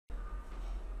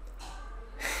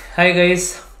Hi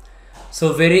guys,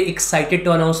 so very excited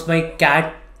to announce my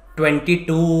CAT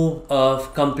 22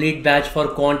 complete batch for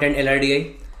Quant and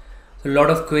Lrdi. So a lot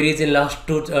of queries in last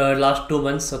two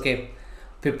months. Okay,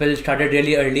 people started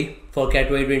really early for CAT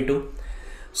 2022.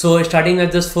 So starting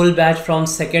with this full batch from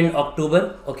 2nd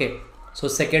October. Okay, so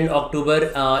 2nd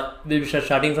October we'll be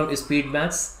starting from speed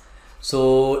maths.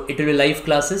 So it will be live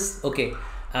classes. Okay,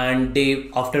 and they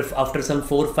after some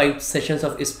 4-5 sessions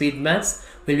of speed maths,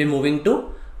 we'll be moving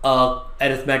to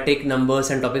arithmetic, numbers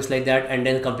and topics like that, and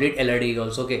then complete Lrdi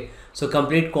also. Okay, so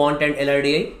complete Quant and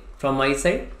Lrdi from my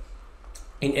side.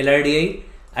 In Lrdi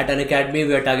at Unacademy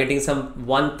we are targeting some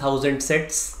 1000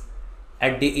 sets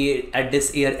at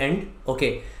this year end.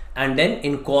 Okay, and then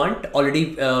in Quant already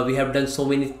we have done so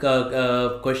many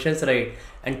questions, right,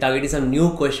 and targeting some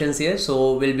new questions here.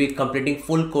 So we'll be completing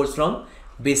full course from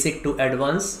basic to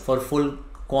advanced for full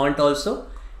Quant also,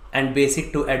 and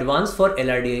basic to advanced for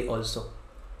Lrdi also.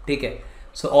 Okay,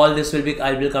 so all this will be,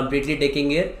 I will completely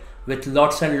taking here with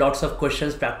lots and lots of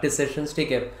questions, practice sessions. Take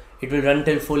care, it will run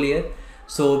till full year.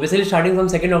 So basically starting from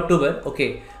 2nd October.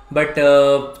 Okay, but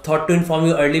thought to inform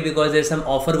you early because there's some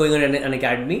offer going on in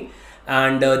Unacademy,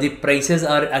 and the prices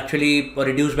are actually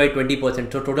reduced by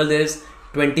 20%. So total there is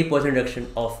 20%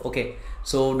 reduction off. Okay,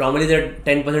 so normally there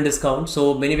 10% discount,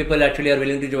 so many people actually are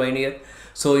willing to join here.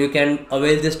 So you can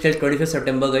avail this till 25th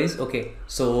September guys. Okay,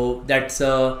 so that's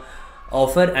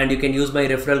offer, and you can use my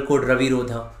referral code Ravi,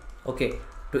 okay,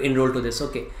 to enroll to this.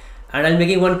 Okay, and I'm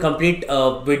making one complete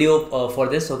video for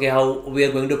this. Okay, how we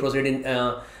are going to proceed in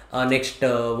next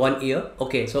 1 year.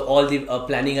 Okay, so all the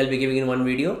planning I'll be giving in one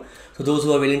video. So those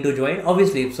who are willing to join,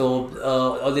 obviously, so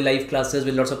all the live classes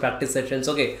with lots of practice sessions.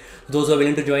 Okay, those who are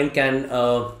willing to join can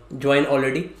join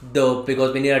already, though,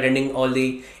 because many are attending all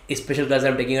the special classes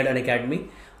I'm taking at Unacademy,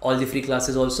 all the free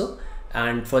classes also.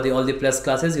 And for all the plus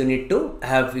classes, you need to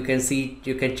have, you can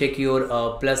check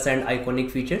your plus and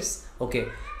iconic features. Okay,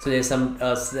 so there's some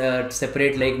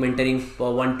separate like mentoring,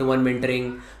 one-to-one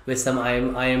mentoring with some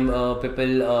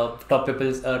people,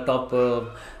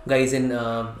 top guys in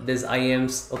this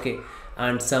IMs. Okay,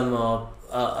 and some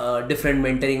different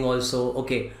mentoring also.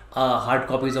 Okay, hard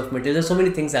copies of material. There's so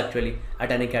many things actually at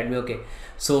Unacademy. Okay,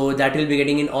 so that will be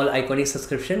getting in all iconic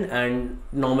subscription and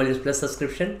normal is plus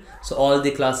subscription. So all the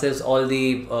classes, all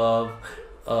the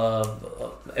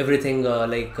everything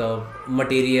like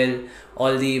material,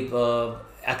 all the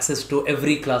access to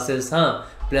every classes,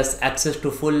 plus access to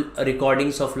full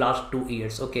recordings of last 2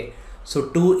 years. Okay, so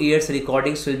 2 years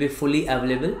recordings will be fully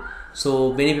available.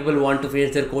 So many people want to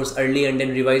finish their course early and then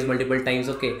revise multiple times.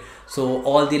 Okay, so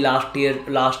all the last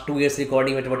 2 years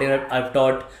recording with whatever I've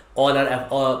taught, all are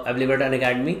available at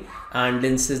Unacademy. And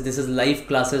this is live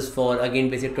classes for again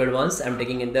basic to advanced. I'm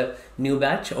taking in the new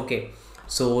batch. Okay,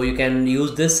 so you can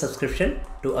use this subscription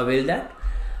to avail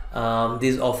that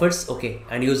these offers. Okay,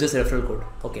 and use this referral code,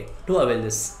 okay, to avail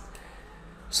this.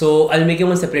 So I'll make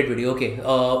one separate video, okay,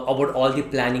 about all the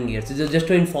planning here. So just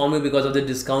to inform you, because of the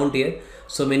discount here,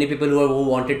 so many people who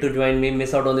wanted to join may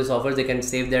miss out on this offers. They can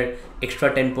save their extra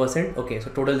 10%. Okay, so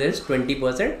total there is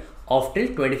 20% off till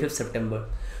 25th September.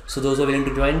 So those who are willing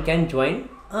to join can join,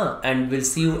 and we'll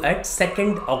see you at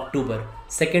 2nd October.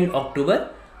 2nd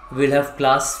October we'll have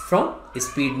class from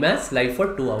speed maths live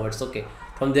for 2 hours. Okay,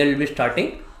 from there we'll be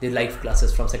starting the live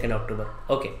classes from 2nd October.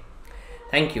 Okay,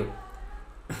 thank you.